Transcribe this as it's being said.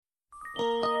Greetings,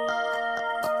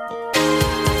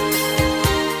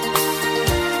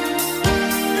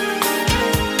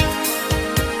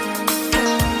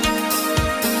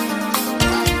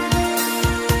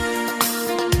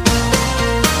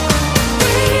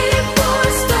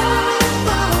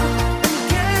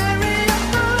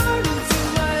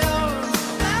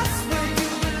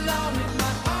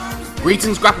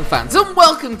 Grapple fans, and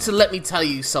welcome to Let Me Tell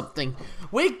You Something.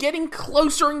 We're getting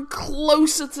closer and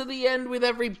closer to the end with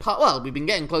every well, we've been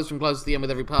getting closer and closer to the end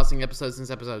with every passing episode since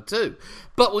episode 2.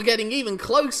 But we're getting even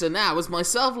closer now as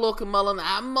myself, Lorcan Mullen,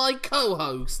 and my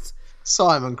co-host,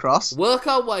 Simon Cross, work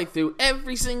our way through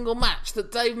every single match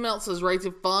that Dave Meltzer's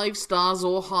rated 5 stars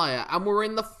or higher, and we're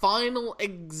in the final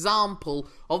example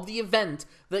of the event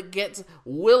that gets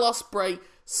Will Ospreay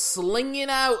slinging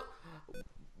out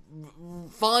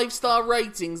 5-star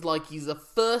ratings like he's a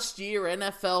first-year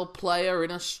NFL player in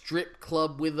a strip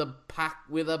club with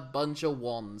a bunch of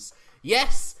wands.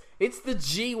 Yes, it's the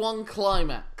G1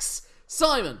 Climax.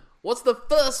 Simon, what's the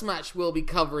first match we'll be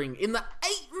covering in the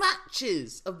 8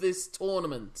 matches of this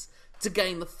tournament to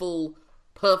gain the full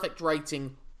perfect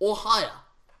rating or higher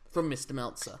from Mr.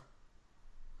 Meltzer?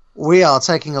 We are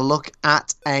taking a look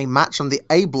at a match on the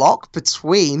A block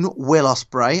between Will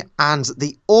Ospreay and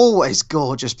the always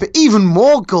gorgeous, but even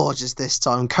more gorgeous this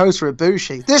time, Kota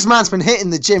Ibushi. This man's been hitting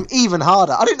the gym even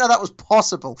harder. I didn't know that was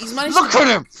possible. Look at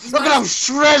him! Look at how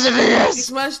shredded he is!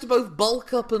 He's managed to both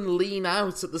bulk up and lean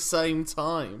out at the same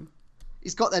time.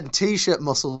 He's got them t-shirt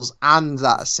muscles and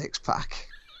that six-pack.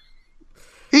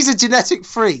 He's a genetic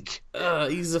freak.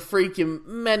 He's a freak in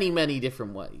many, many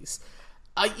different ways.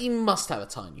 He must have a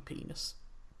tiny penis.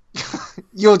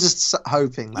 You're just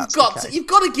hoping that's the case. You've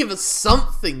got to give us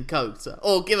something, Kota,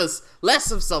 or give us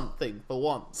less of something for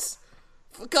once.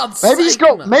 For God's sake,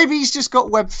 maybe he's just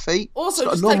got web feet. Also,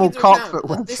 got just a normal take into cock account, but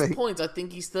web at this feet. point, I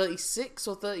think he's 36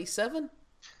 or 37.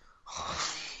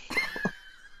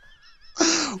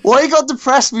 Why you got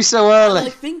depressed me so early? And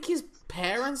I think his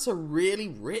parents are really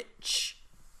rich.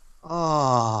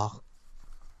 Oh,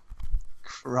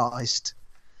 Christ.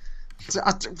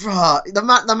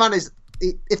 The man is...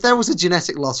 If there was a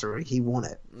genetic lottery, he won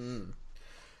it.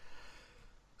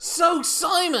 So,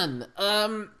 Simon,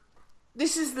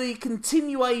 this is the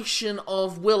continuation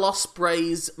of Will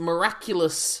Ospreay's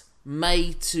miraculous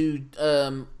May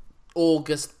to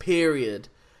August period.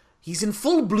 He's in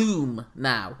full bloom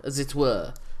now, as it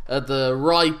were, at the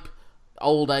ripe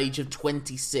old age of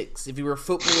 26. If he were a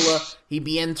footballer, he'd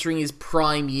be entering his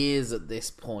prime years at this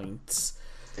point.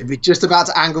 He'd be just about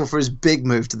to angle for his big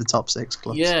move to the top 6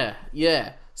 clubs.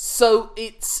 Yeah. So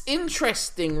it's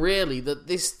interesting, really, that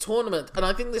this tournament, and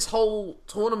I think this whole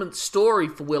tournament story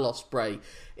for Will Ospreay,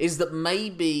 is that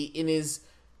maybe in his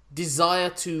desire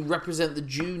to represent the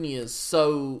juniors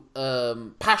so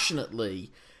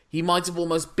passionately, he might have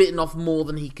almost bitten off more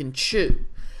than he can chew.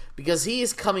 Because he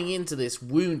is coming into this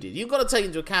wounded. You've got to take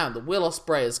into account that Will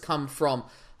Ospreay has come from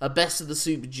a Best of the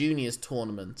Super Juniors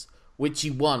tournament, which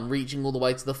he won, reaching all the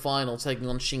way to the final, taking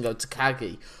on Shingo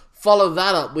Takagi. Follow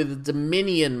that up with a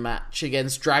Dominion match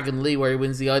against Dragon Lee, where he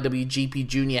wins the IWGP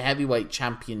Junior Heavyweight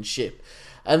Championship.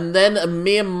 And then a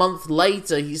mere month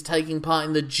later, he's taking part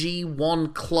in the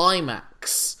G1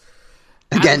 Climax.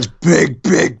 Against big,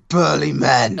 burly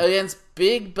men. Against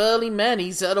big, burly men.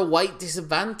 He's at a weight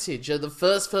disadvantage. The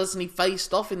first person he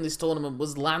faced off in this tournament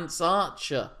was Lance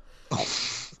Archer.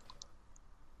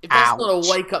 If that's not a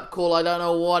wake-up call, I don't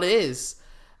know what is.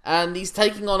 And he's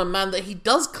taking on a man that he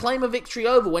does claim a victory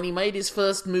over when he made his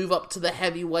first move up to the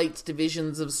heavyweight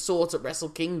divisions of sort at Wrestle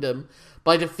Kingdom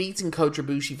by defeating Kota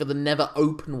Ibushi for the Never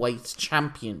Openweight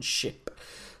Championship.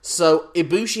 So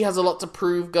Ibushi has a lot to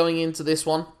prove going into this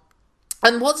one.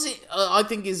 And what I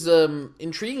think is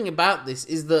intriguing about this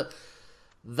is that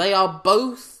they are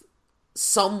both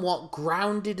somewhat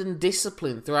grounded and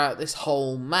disciplined throughout this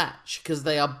whole match, because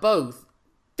they are both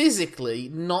physically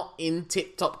not in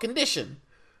tip-top condition.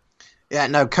 Yeah,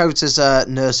 no, Kota's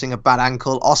nursing a bad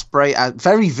ankle. Ospreay,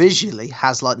 very visually,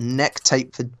 has like neck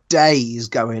tape for days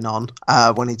going on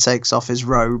when he takes off his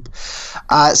robe.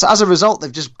 So as a result,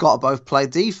 they've just got to both play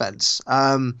defense.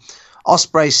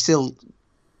 Ospreay still,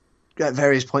 at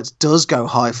various points, does go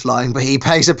high-flying, but he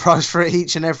pays a price for it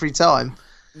each and every time.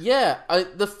 Yeah,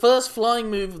 the first flying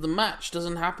move of the match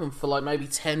doesn't happen for like maybe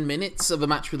 10 minutes of a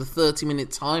match with a 30-minute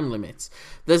time limit.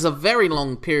 There's a very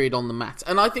long period on the mat.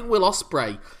 And I think Will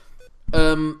Ospreay,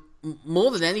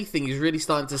 more than anything, is really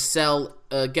starting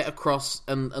to get across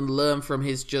and learn from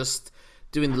his just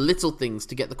doing the little things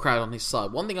to get the crowd on his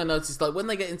side. One thing I noticed, like when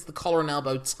they get into the collar and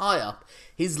elbow tie-up,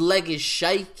 his leg is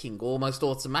shaking almost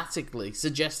automatically,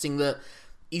 suggesting that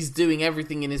he's doing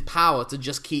everything in his power to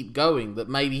just keep going, that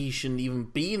maybe he shouldn't even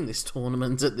be in this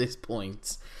tournament at this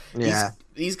point. Yeah.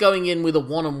 He's going in with a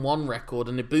 1-1 record,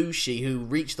 and Ibushi, who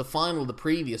reached the final of the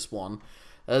previous one,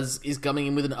 is coming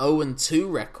in with an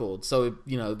 0-2 record. So,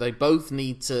 they both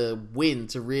need to win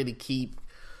to really keep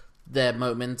their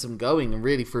momentum going, and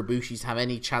really for Ibushi to have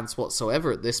any chance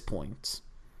whatsoever at this point.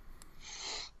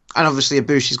 And obviously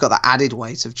Ibushi's got that added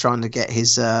weight of trying to get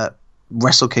his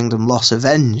Wrestle Kingdom loss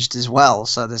avenged as well,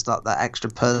 so there's that extra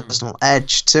personal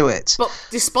edge to it. But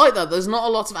despite that, there's not a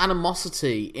lot of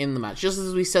animosity in the match. Just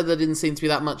as we said, there didn't seem to be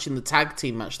that much in the tag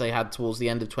team match they had towards the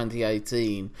end of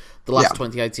 2018, the last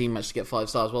 2018 match to get 5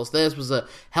 stars, whilst theirs was a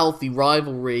healthy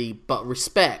rivalry, but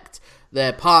respect.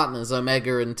 Their partners,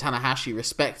 Omega and Tanahashi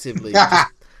respectively,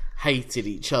 just hated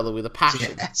each other with a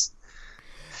passion. Yes.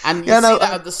 And you see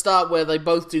that at the start where they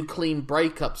both do clean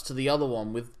breakups to the other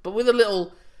one, with a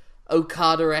little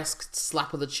Okada-esque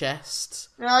slap of the chest.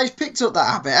 Yeah, he's picked up that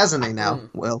habit, hasn't he, now,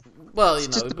 Will? Well,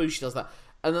 Ibushi does that.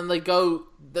 And then they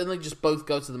just both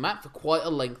go to the mat for quite a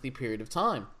lengthy period of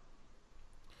time.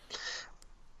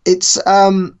 It's,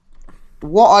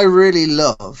 what I really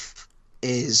love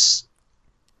is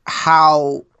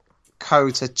how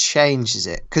Kota changes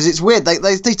it, because it's weird.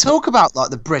 They talk about like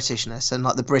the Britishness and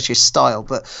like the British style,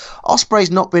 but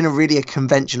Ospreay's not been really a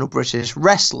conventional British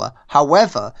wrestler.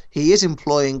 However, he is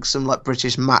employing some like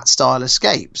British mat style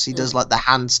escapes. He does like the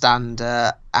handstand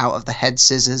out of the head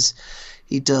scissors.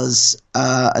 He does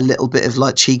a little bit of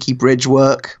like cheeky bridge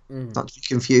work, not to be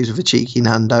confused with a cheeky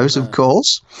Nando's, of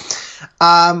course.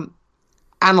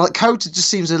 And like Kota just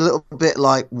seems a little bit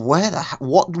like,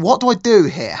 what do I do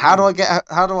here? How do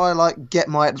I get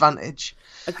my advantage?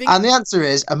 And the answer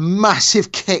is a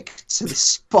massive kick to the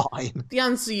spine. The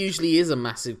answer usually is a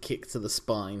massive kick to the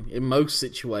spine in most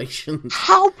situations.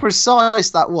 How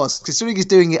precise that was, considering he's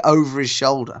doing it over his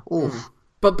shoulder.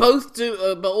 But both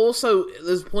do. But also,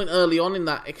 there's a point early on in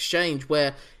that exchange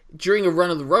where during a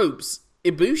run of the ropes,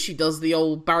 Ibushi does the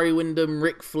old Barry Windham,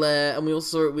 Ric Flair, and we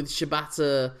also saw it with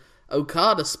Shibata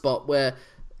Okada spot where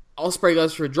Ospreay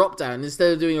goes for a drop down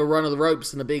instead of doing a run of the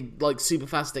ropes and a big like super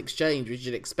fast exchange which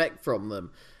you'd expect from them.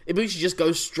 Ibushi just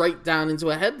goes straight down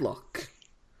into a headlock.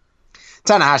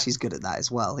 Tanahashi's good at that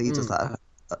as well. He does that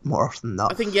more often than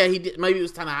not. I think he did. Maybe it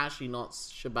was Tanahashi, not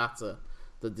Shibata,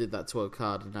 that did that to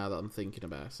Okada. Now that I'm thinking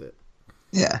about it,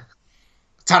 yeah,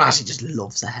 Tanahashi just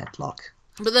loves a headlock.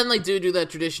 But then they do their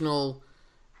traditional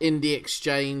indie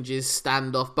exchanges,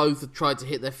 standoff. Both have tried to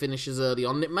hit their finishes early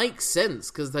on. And it makes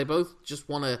sense because they both just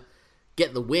want to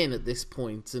get the win at this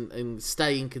point and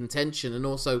stay in contention and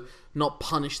also not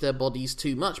punish their bodies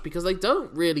too much because they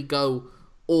don't really go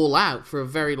all out for a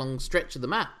very long stretch of the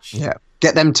match. Yeah.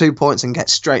 Get them 2 points and get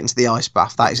straight into the ice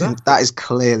bath. That is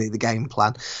clearly the game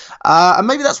plan. And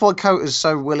maybe that's why Kota's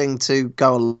so willing to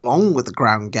go along with the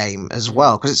ground game as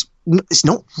well, because it's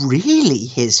not really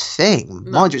his thing.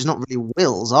 No. Mind you, it's not really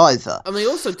Will's either. And they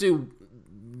also do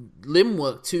limb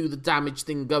work to the damage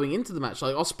thing going into the match.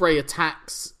 Like Ospreay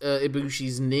attacks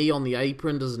Ibushi's knee on the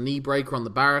apron, does a knee breaker on the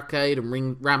barricade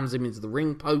and rams him into the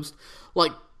ring post.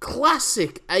 Like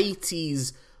classic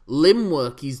 80s limb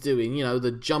work he's doing,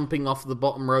 the jumping off the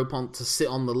bottom rope to sit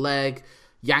on the leg,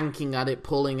 yanking at it,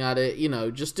 pulling at it,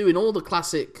 just doing all the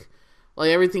classic,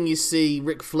 like everything you see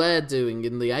Ric Flair doing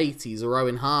in the 80s, or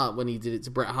Owen Hart when he did it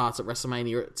to Bret Hart at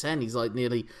WrestleMania 10. He's like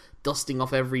nearly dusting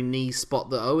off every knee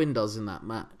spot that Owen does in that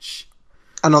match.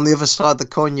 And on the other side of the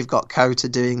coin, you've got Kota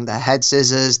doing the head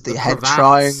scissors, the head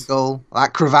triangle,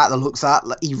 that cravat that looks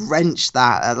he wrenched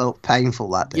that. It looked painful,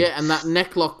 that did. Yeah, and that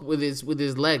neck lock with his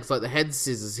legs, like the head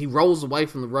scissors, he rolls away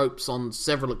from the ropes on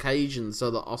several occasions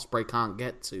so that Ospreay can't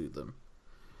get to them.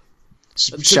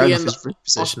 To the end,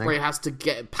 Ospreay has to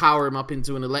power him up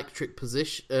into an electric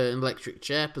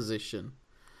chair position.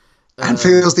 And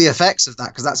feels the effects of that,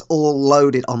 because that's all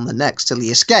loaded on the neck till he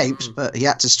escapes, but he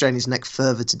had to strain his neck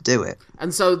further to do it.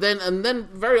 And so then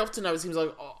very often now it seems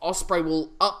like Ospreay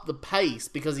will up the pace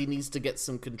because he needs to get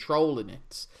some control in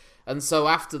it. And so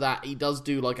after that, he does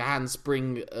do like a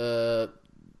handspring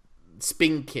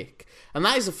spin kick. And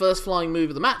that is the first flying move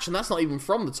of the match, and that's not even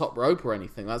from the top rope or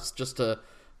anything. That's just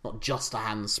not just a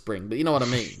handspring, but you know what I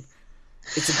mean.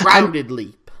 It's a grounded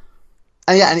leap.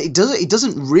 And it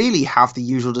doesn't really have the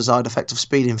usual desired effect of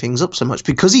speeding things up so much,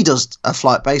 because he does a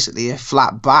flat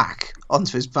back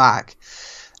onto his back.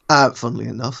 Funnily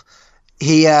enough,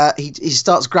 he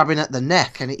starts grabbing at the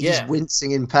neck and he's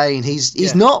wincing in pain.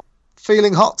 He's not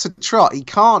feeling hot to trot. He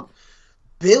can't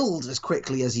build as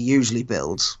quickly as he usually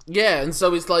builds. Yeah, and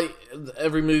so it's like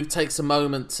every move takes a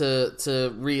moment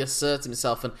to reassert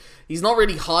himself, and he's not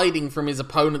really hiding from his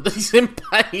opponent that he's in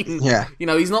pain. Yeah.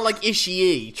 He's not like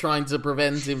Ishii trying to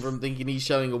prevent him from thinking he's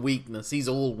showing a weakness. He's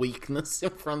all weakness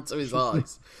in front of his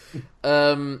eyes.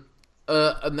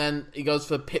 And then he goes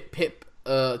for Pip,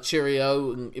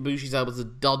 Cheerio, and Ibushi's able to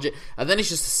dodge it. And then it's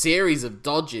just a series of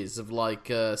dodges of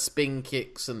like spin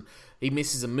kicks, and he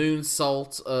misses a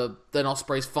moonsault. Then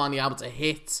Ospreay's finally able to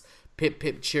hit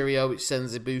Pip, Cheerio, which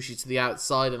sends Ibushi to the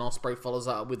outside, and Ospreay follows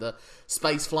that up with a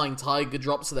space flying tiger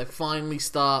drop. So they finally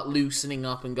start loosening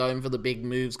up and going for the big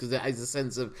moves, because there is a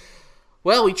sense of,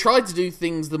 well, we tried to do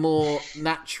things the more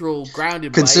natural,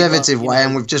 grounded conservative way,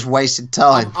 and we've just wasted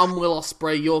time. I'm Will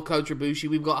Ospreay, you're Kota Ibushi,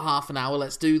 we've got half an hour,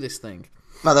 let's do this thing.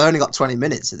 Well, they've only got 20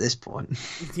 minutes at this point.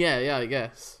 Yeah, I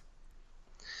guess.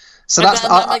 So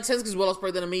that makes sense, because Will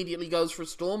Ospreay then immediately goes for a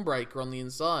Stormbreaker on the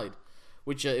inside,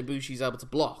 which Ibushi's able to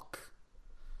block.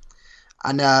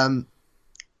 And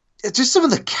just some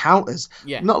of the counters.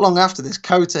 Yeah. Not long after this,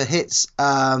 Kota hits...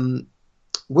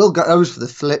 Will goes for the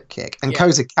flip kick, and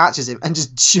Kota catches him and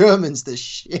just Germans the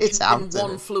shit out of him. In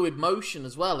one fluid motion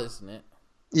as well, isn't it?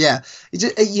 Yeah, he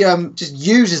just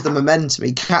uses the momentum.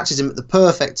 He catches him at the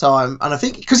perfect time, and I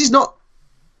think because he's not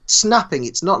snapping,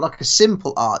 it's not like a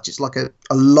simple arch. It's like a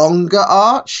longer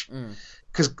arch,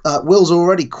 because Will's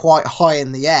already quite high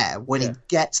in the air when he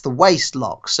gets the waist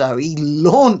lock, so he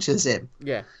launches him.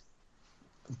 Yeah,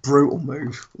 brutal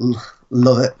move,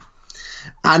 love it.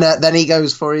 And then he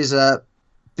goes for his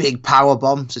big power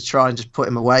bomb to try and just put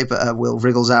him away, but Will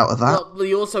wriggles out of that.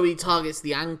 Well, he targets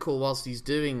the ankle whilst he's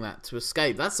doing that to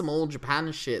escape. That's some All Japan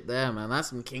shit there, man. That's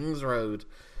some Kings Road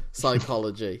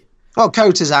psychology. Well,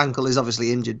 Kota's ankle is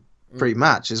obviously injured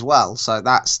pre-match as well, so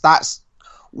that's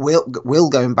Will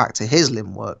going back to his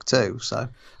limb work too. So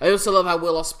I also love how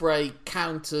Will Ospreay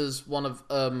counters one of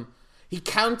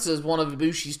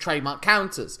Ibushi's trademark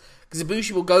counters. Because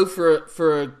Ibushi will go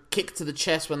for a kick to the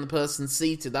chest when the person's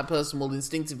seated. That person will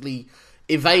instinctively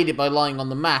evade it by lying on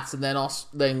the mat, and then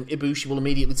Ibushi will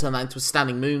immediately turn that into a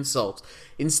standing moonsault.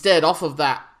 Instead, off of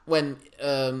that, when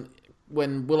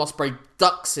Will Ospreay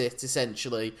ducks it,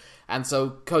 essentially, and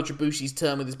so Kota Ibushi's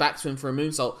turn with his back to him for a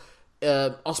moonsault,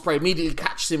 Ospreay immediately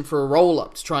catches him for a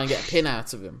roll-up to try and get a pin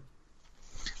out of him.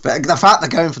 But the fact they're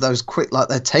going for those quick, like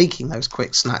they're taking those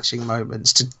quick snatching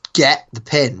moments to get the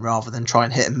pin rather than try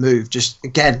and hit and move, just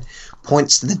again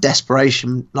points to the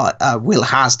desperation like Will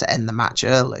has to end the match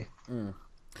early.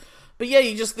 But yeah,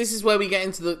 this is where we get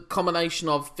into the combination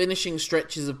of finishing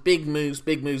stretches of big moves,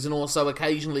 and also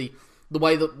occasionally the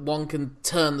way that one can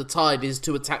turn the tide is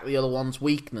to attack the other one's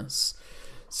weakness.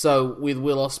 So with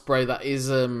Will Ospreay, that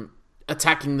is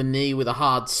attacking the knee with a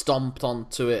hard stomp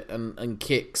onto it and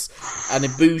kicks, and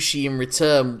Ibushi in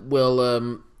return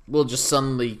will just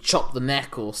suddenly chop the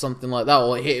neck or something like that,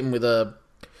 or hit him with a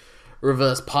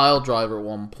reverse pile driver at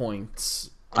one point.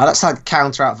 Oh, that's like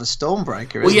counter out of a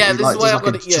Stormbreaker, isn't yeah, it? this is why I've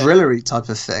got a drillery type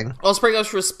of thing. Ospreay goes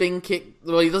for a spin kick.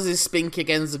 Well, he does his spin kick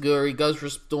Enziguri, goes for a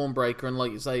Stormbreaker, and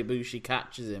like you say, Ibushi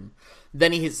catches him.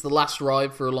 Then he hits the last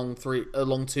ride for a long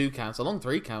 2 count. A long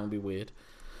 3 count would be weird.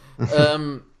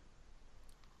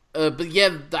 But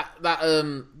yeah,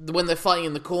 that when they're fighting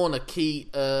in the corner,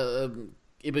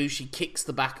 Ibushi kicks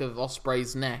the back of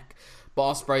Ospreay's neck,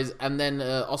 but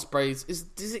Ospreay's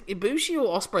is it Ibushi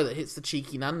or Ospreay that hits the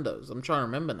cheeky Nando's? I'm trying to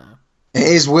remember now. It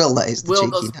is Will that is the Will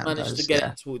cheeky does Nando's. manage to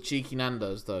get to cheeky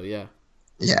Nando's though, yeah.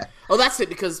 Yeah. Oh, that's it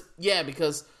because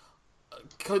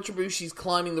Kota Ibushi's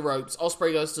climbing the ropes.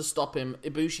 Ospreay goes to stop him.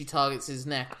 Ibushi targets his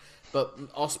neck, but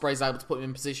Ospreay's able to put him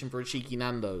in position for a cheeky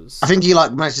Nando's. I think he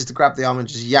manages to grab the arm and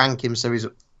just yank him so he's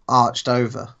arched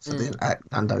over for the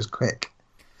Nando's quick.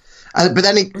 But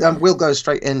then Will goes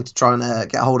straight in to try and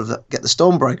get the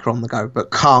Stormbreaker on the go,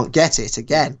 but can't get it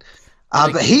again.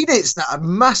 But he hits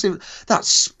that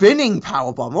spinning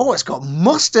powerbomb. Oh, it's got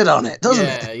mustard on it, doesn't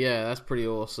it? Yeah, that's pretty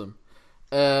awesome.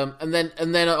 And then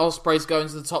Ospreay's going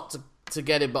to the top to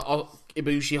get it, but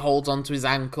Ibushi holds onto his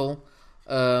ankle.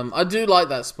 I do like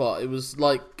that spot. It was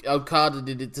like Okada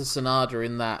did it to Sanada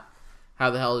in that "How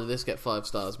the hell did this get 5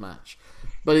 stars" match.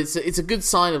 But it's a good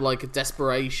sign of like a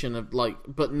desperation of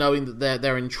but knowing that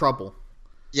they're in trouble.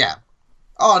 Yeah.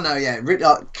 Oh no, yeah.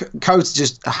 Kota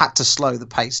just had to slow the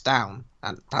pace down,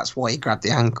 and that's why he grabbed the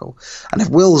ankle. And if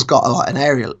Will's got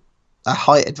a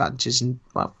height advantage and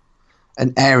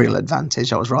an aerial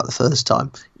advantage, I was right the first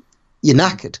time. You're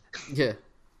knackered. Yeah.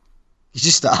 You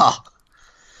just are.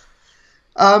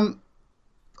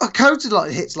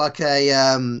 Kota hits a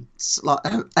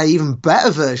even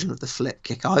better version of the flip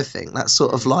kick. I think that's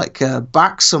sort of like a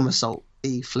back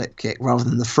somersault-y flip kick rather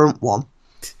than the front one.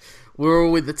 We're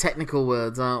all with the technical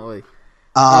words, aren't we?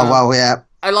 Well, yeah.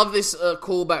 I love this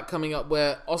callback coming up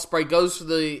where Ospreay goes for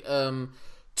the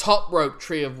top rope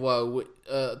Tree of Woe,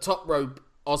 top rope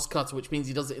Oscutter, which means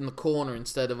he does it in the corner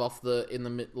instead of in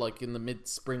the mid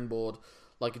springboard,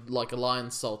 like a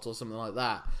lion salt or something like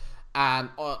that. And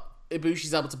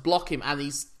Ibushi's able to block him, and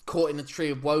he's caught in a Tree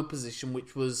of Woe position,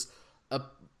 which was a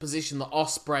position that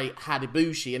Ospreay had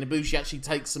Ibushi, and Ibushi actually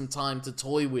takes some time to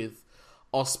toy with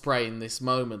Ospreay in this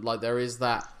moment. Like, there is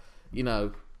that,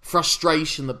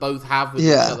 frustration that both have with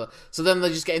each other. So then they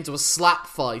just get into a slap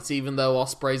fight, even though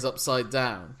Ospreay's upside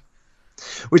down.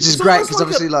 Which is great, because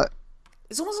obviously,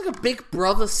 it's almost like a big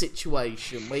brother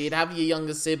situation, where you'd have your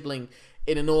younger sibling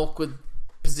in an awkward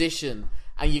position,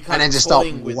 and you kind of just start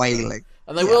wailing. Them.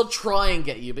 And they will try and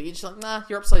get you, but you're just like, nah,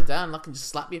 you're upside down, and I can just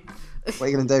slap you. What are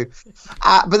you going to do?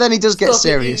 But then he does get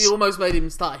serious. You almost made him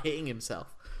start hitting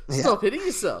himself. Stop hitting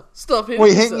yourself. Stop hitting yourself. What are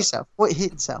you hitting yourself? What are you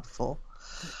hitting yourself for?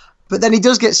 But then he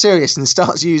does get serious and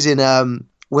starts using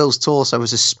Will's torso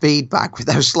as a speed bag with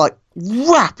those,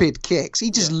 rapid kicks.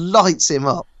 He just lights him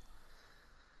up.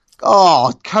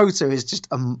 Oh, Kota is just,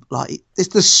 it's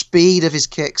the speed of his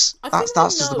kicks. That's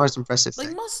just the most impressive thing.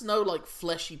 They must know,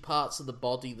 fleshy parts of the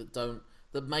body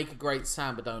that make a great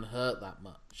sound but don't hurt that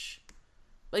much.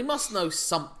 They must know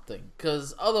something,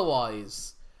 because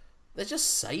otherwise, they're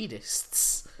just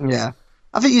sadists. Yeah.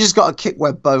 I think you just got to kick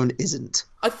where bone isn't.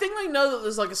 I think they know that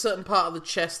there's a certain part of the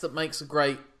chest that makes a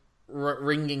great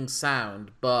ringing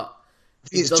sound, but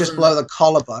it's just below the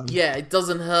collarbone. Yeah, it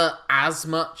doesn't hurt as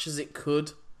much as it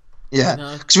could. Yeah,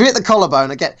 because if you hit the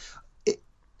collarbone again,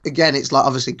 it's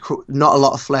obviously not a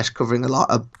lot of flesh covering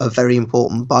a very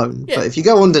important bone. Yeah. But if you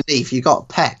go underneath, you got a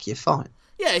peck, you're fine.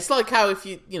 Yeah, it's like how if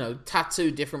you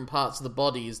tattoo different parts of the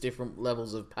body is different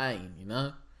levels of pain.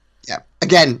 Yeah.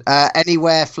 Again,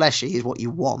 anywhere fleshy is what you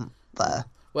want there.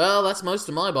 Well, that's most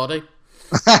of my body.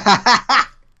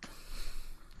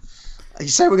 You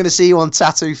say we're going to see you on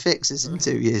Tattoo Fixes in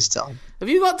 2 years' time. Have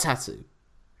you got tattoo?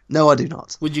 No, I do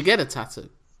not. Would you get a tattoo?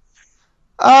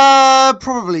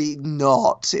 Probably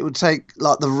not. It would take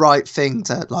the right thing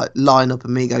to line up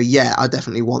and me go, yeah, I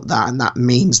definitely want that, and that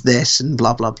means this, and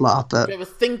blah blah blah. But did you ever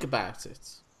think about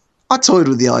it? I toyed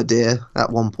with the idea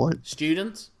at one point.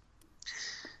 Student?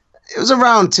 It was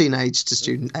around teenage to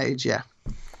student age, yeah.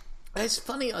 It's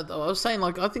funny. I was saying,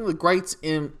 I think the great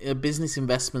business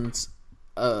investments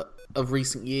of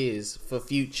recent years for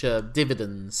future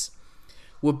dividends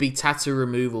would be tattoo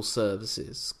removal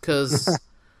services, because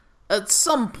at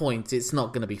some point it's not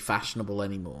going to be fashionable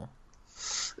anymore.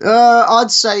 I'd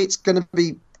say it's going to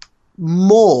be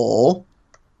more,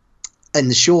 in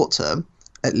the short term,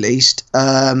 at least,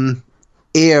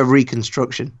 ear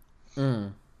reconstruction.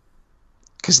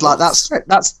 Because that's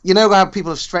how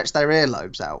people have stretched their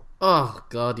earlobes out. Oh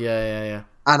God, yeah.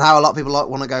 And how a lot of people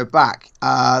want to go back.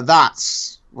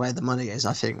 That's where the money is,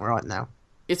 I think, right now.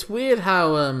 It's weird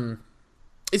how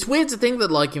it's weird to think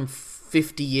that in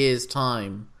 50 years'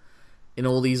 time, in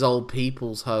all these old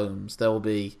people's homes, there will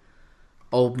be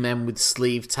old men with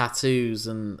sleeve tattoos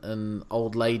and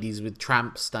old ladies with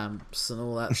tramp stamps and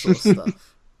all that sort of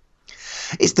stuff.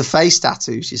 It's the face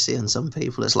tattoos you see on some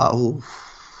people. It's oh,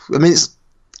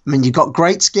 you've got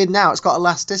great skin now. It's got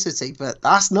elasticity, but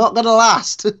that's not going to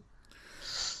last.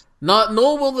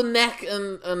 Nor will the neck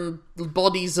and the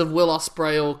bodies of Will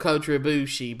Ospreay or Kota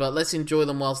Ibushi, but let's enjoy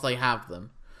them whilst they have them.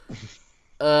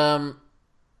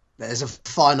 There's a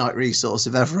finite resource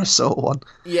if ever I saw one.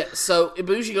 Yeah, so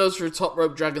Ibushi goes for a top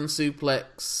rope dragon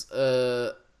suplex.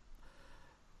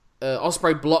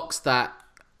 Ospreay blocks that.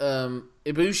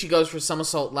 Ibushi goes for a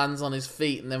somersault, lands on his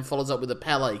feet, and then follows up with a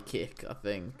Pele kick, I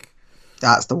think.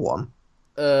 That's the one.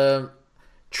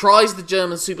 Tries the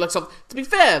German suplex off. To be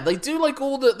fair, they do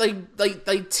all the...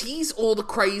 They tease all the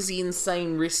crazy,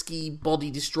 insane, risky,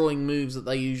 body-destroying moves that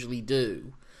they usually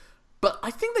do. But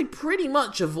I think they pretty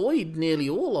much avoid nearly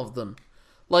all of them.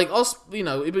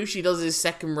 Ibushi does his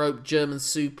second rope German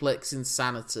suplex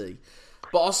insanity.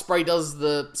 But Ospreay does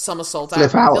the somersault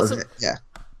flip out of it, yeah.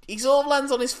 He sort of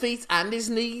lands on his feet and his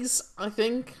knees, I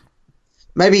think.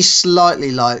 Maybe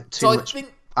slightly too much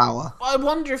power. I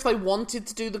wonder if they wanted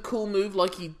to do the cool move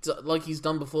like he's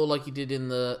done before, like he did in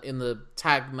the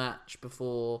tag match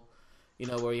before,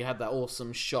 where he had that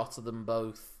awesome shot of them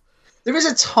both. There is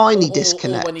a tiny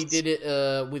disconnect. Or when he did it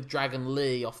with Dragon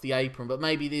Lee off the apron, but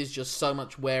maybe there's just so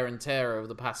much wear and tear over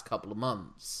the past couple of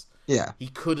months. Yeah. He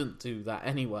couldn't do that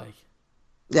anyway.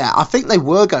 Yeah, I think they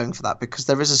were going for that because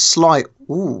there is a slight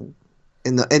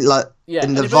in the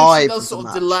vibe. He does sort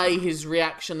of delay his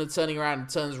reaction and turning around and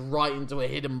turns right into a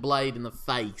hidden blade in the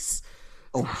face.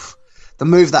 Oh, the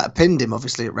move that pinned him,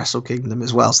 obviously, at Wrestle Kingdom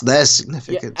as well. So there's Yeah,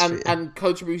 significance. and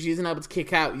Kota Ibushi isn't able to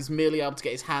kick out. He's merely able to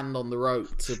get his hand on the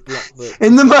rope to block the...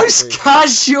 In the most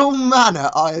casual manner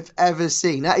I've ever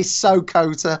seen. That is so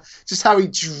Kota. Just how he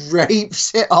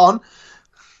drapes it on.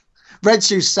 Red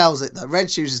Shoes sells it, though.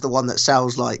 Red Shoes is the one that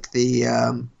sells, like, the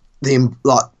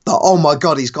oh my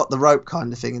god, he's got the rope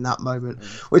kind of thing in that moment,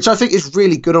 which I think is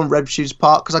really good on Red Shoes'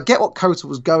 part, because I get what Kota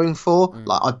was going for.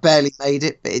 Like, I barely made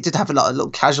it, but it did have a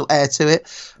little casual air to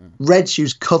it. Red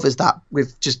Shoes covers that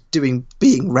with just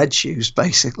being Red Shoes,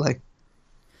 basically.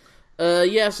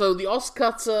 So the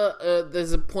Oscutter,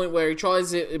 there's a point where he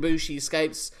tries it, Ibushi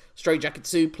escapes, straight jacket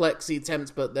suplex, he attempts,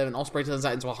 but then Ospreay turns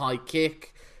that into a high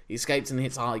kick. He escapes and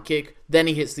hits a high kick. Then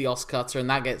he hits the Oscutter, and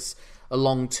that gets a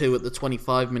long 2 at the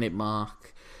 25-minute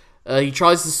mark. He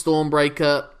tries the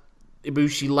Stormbreaker.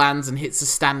 Ibushi lands and hits a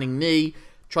standing knee.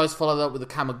 Tries to follow that up with a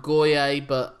Kamigoye,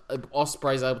 but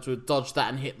Ospreay's able to dodge that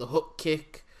and hit the hook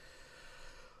kick.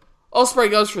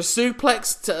 Ospreay goes for a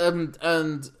suplex,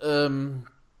 and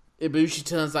Ibushi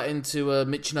turns that into a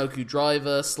Michinoku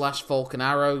driver / Falcon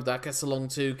Arrow. That gets a long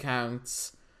 2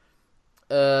 counts.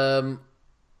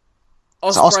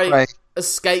 Ospreay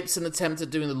escapes an attempt at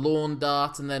doing the lawn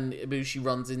dart, and then Ibushi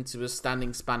runs into a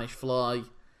standing Spanish fly.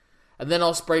 And then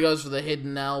Ospreay goes for the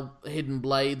hidden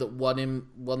blade that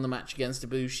won the match against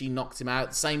Ibushi, knocked him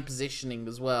out. Same positioning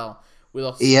as well. With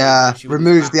Ospreay,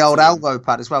 removed the old elbow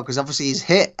pad as well, because obviously he's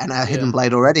hit a hidden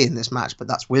blade already in this match, but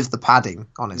that's with the padding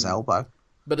on his elbow.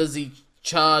 But as he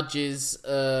charges,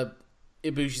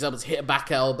 Ibushi's able to hit a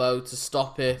back elbow to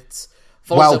stop it.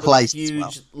 Well placed.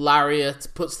 Huge lariat,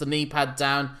 puts the knee pad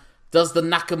down, does the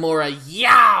Nakamura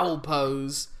yow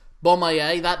pose.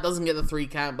 Bomaye, that doesn't get the 3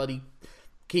 count, but he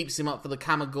keeps him up for the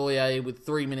Kamigoye with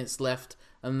 3 minutes left,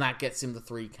 and that gets him the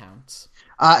 3 counts.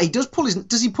 He does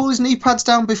he pull his knee pads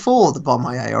down before the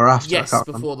Bomaye or after? Yes,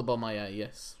 before the Bomaye,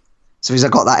 yes. So he's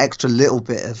got that extra little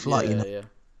bit of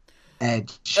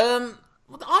edge.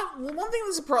 One thing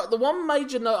the one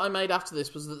major note I made after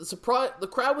this was that the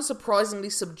crowd was surprisingly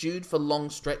subdued for long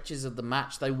stretches of the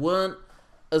match. They weren't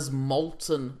as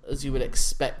molten as you would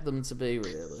expect them to be,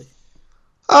 really.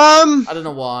 I don't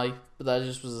know why, but that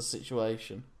just was the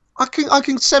situation. I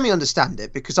can semi-understand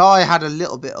it, because I had a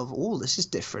little bit of, this is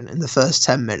different in the first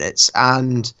 10 minutes,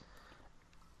 and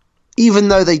even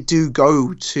though they do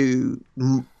go to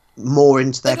more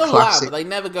into their classic... loud, but they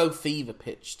never go fever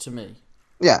pitch to me.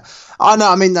 Yeah, I know.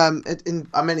 I mean,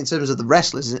 in terms of the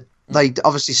wrestlers, they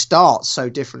obviously start so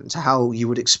different to how you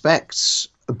would expect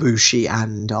Ibushi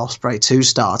and Ospreay to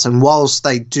start. And whilst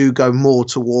they do go more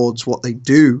towards what they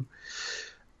do,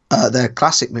 their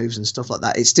classic moves and stuff like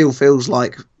that, it still feels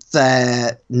like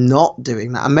they're not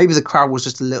doing that. And maybe the crowd was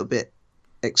just a little bit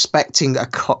expecting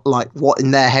what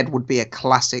in their head would be a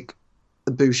classic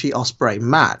Ibushi Ospreay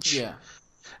match. Yeah.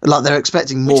 Like they're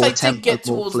expecting more. Which they did get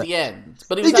towards the end,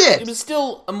 but it was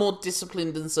still a more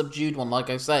disciplined and subdued one, like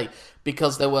I say,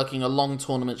 because they're working a long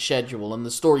tournament schedule, and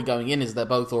the story going in is they're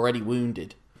both already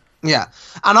wounded. Yeah,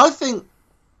 and I think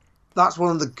that's one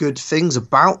of the good things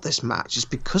about this match, is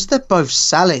because they're both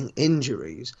selling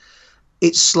injuries,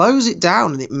 it slows it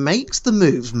down and it makes the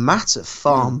moves matter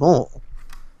far more.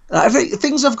 I think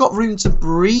things have got room to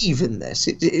breathe in this.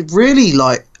 It really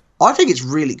I think it's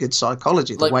really good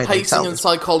psychology, the way they tell pacing and this.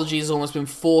 psychology has almost been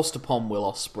forced upon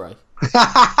Will Ospreay.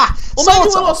 Or maybe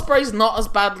Will Ospreay's not as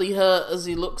badly hurt as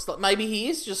he looks like. Maybe he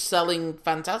is just selling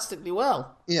fantastically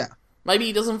well. Yeah. Maybe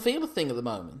he doesn't feel a thing at the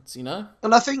moment, you know?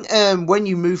 And I think when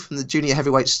you move from the junior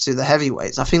heavyweights to the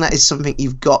heavyweights, I think that is something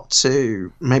you've got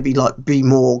to maybe be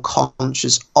more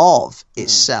conscious of,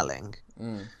 is selling.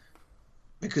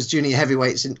 Because junior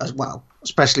heavyweights, as well,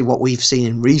 especially what we've seen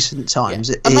in recent times,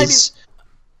 it is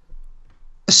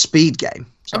a speed game.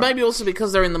 And maybe also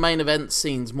because they're in the main event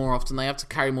scenes more often, they have to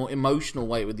carry more emotional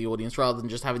weight with the audience rather than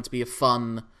just having to be a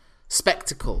fun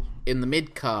spectacle in the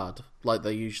mid-card like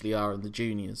they usually are in the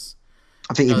juniors.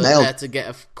 I think they're there to get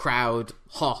a crowd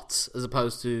hot as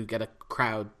opposed to get a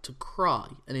crowd to cry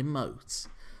and emote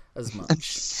as much. And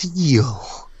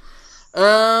feel.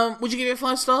 Would you give it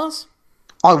 5 stars?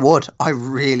 I would. I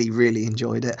really, really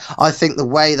enjoyed it. I think the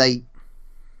way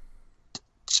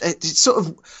it's sort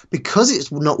of, because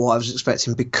it's not what I was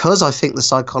expecting, because I think the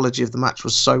psychology of the match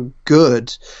was so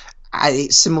good,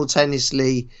 it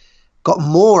simultaneously got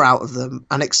more out of them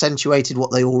and accentuated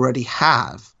what they already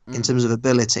have in terms of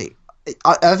ability.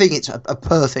 I think it's a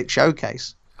perfect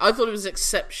showcase. I thought it was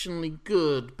exceptionally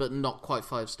good, but not quite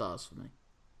 5 stars for me.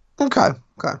 Okay.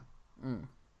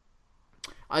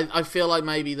 I feel like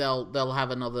maybe they'll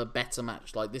have another better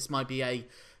match. Like, this might be a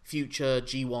future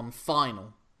G1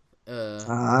 final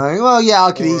Well, yeah,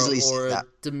 I could easily see or that. a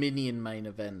Dominion main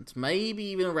event, maybe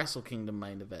even a Wrestle Kingdom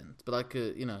main event. But I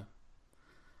could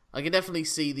definitely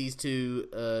see these two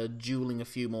dueling a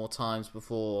few more times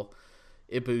before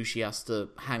Ibushi has to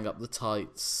hang up the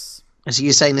tights. So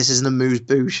you're saying this isn't a Moose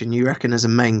Boosh, and you reckon there's a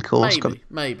main course?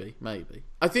 Maybe.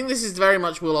 I think this is very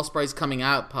much Will Ospreay's coming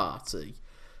out party,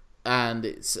 and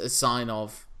it's a sign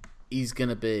of he's going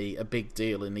to be a big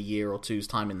deal in a year or two's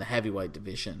time in the heavyweight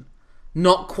division.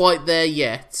 Not quite there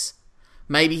yet.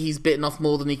 Maybe he's bitten off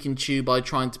more than he can chew by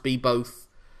trying to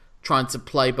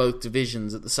play both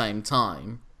divisions at the same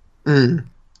time.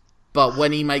 But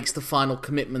when he makes the final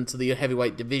commitment to the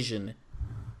heavyweight division,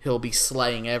 he'll be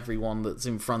slaying everyone that's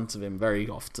in front of him very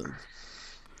often.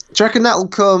 Do you reckon that'll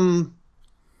come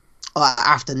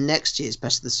after next year's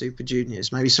Best of the Super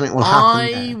Juniors? Maybe something will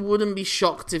happen I wouldn't be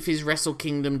shocked if his Wrestle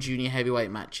Kingdom junior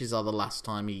heavyweight matches are the last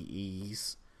time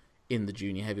he's in the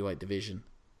junior heavyweight division.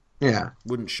 Yeah.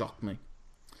 Wouldn't shock me.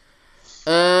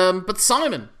 But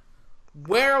Simon,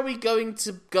 where are we going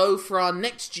to go for our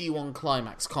next G1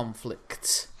 Climax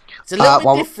conflict? It's a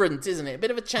little bit different, isn't it? A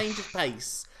bit of a change of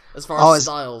pace as far as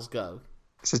styles go.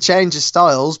 It's a change of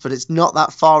styles, but it's not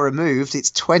that far removed.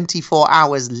 It's 24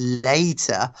 hours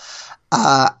later,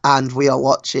 and we are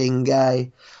watching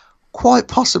quite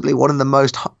possibly one of the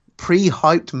most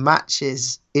pre-hyped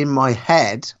matches in my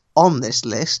head on this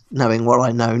list, knowing what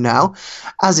I know now,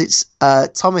 as it's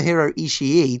Tomohiro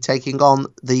Ishii taking on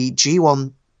the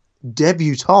G1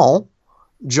 debutant,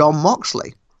 Jon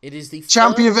Moxley. It is the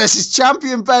champion versus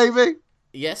champion, baby!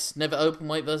 Yes, Never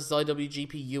Openweight versus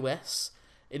IWGP US.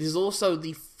 It is also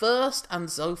the first and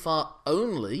so far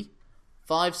only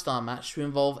 5-star match to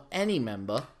involve any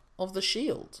member of the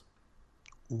Shield.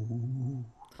 Ooh.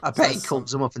 I bet he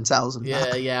calls them up and tells them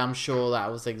that. Yeah, I'm sure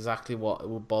that was exactly what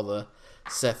would bother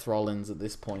Seth Rollins at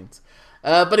this point.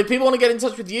 But if people want to get in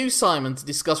touch with you, Simon, to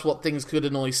discuss what things could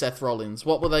annoy Seth Rollins,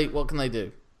 what can they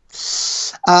do?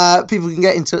 People can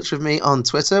get in touch with me on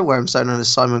Twitter, where I'm so known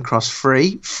as Simon Cross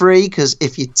Free, because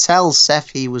if you tell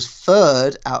Seth he was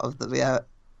third out of the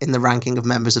in the ranking of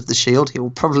members of the Shield, he will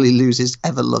probably lose his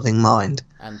ever-loving mind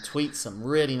and tweet some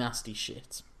really nasty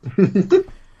shit.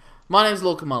 My name's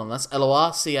Lorcan Mullen. That's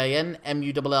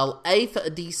LORCANMULL, A for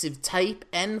adhesive tape,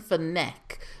 N for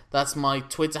neck. That's my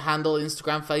Twitter handle,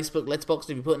 Instagram, Facebook, Letterboxd.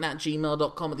 If you put at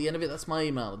gmail.com at the end of it, that's my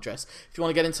email address. If you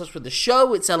want to get in touch with the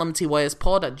show, it's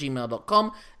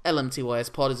lmtyspod@gmail.com.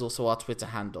 lmtyspod is also our Twitter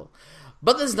handle.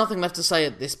 But there's nothing left to say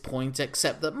at this point,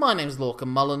 except that my name's Lorcan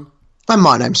Mullen. And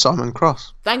my name's Simon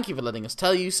Cross. Thank you for letting us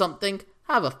tell you something.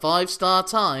 Have a 5-star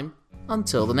time.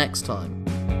 Until the next time.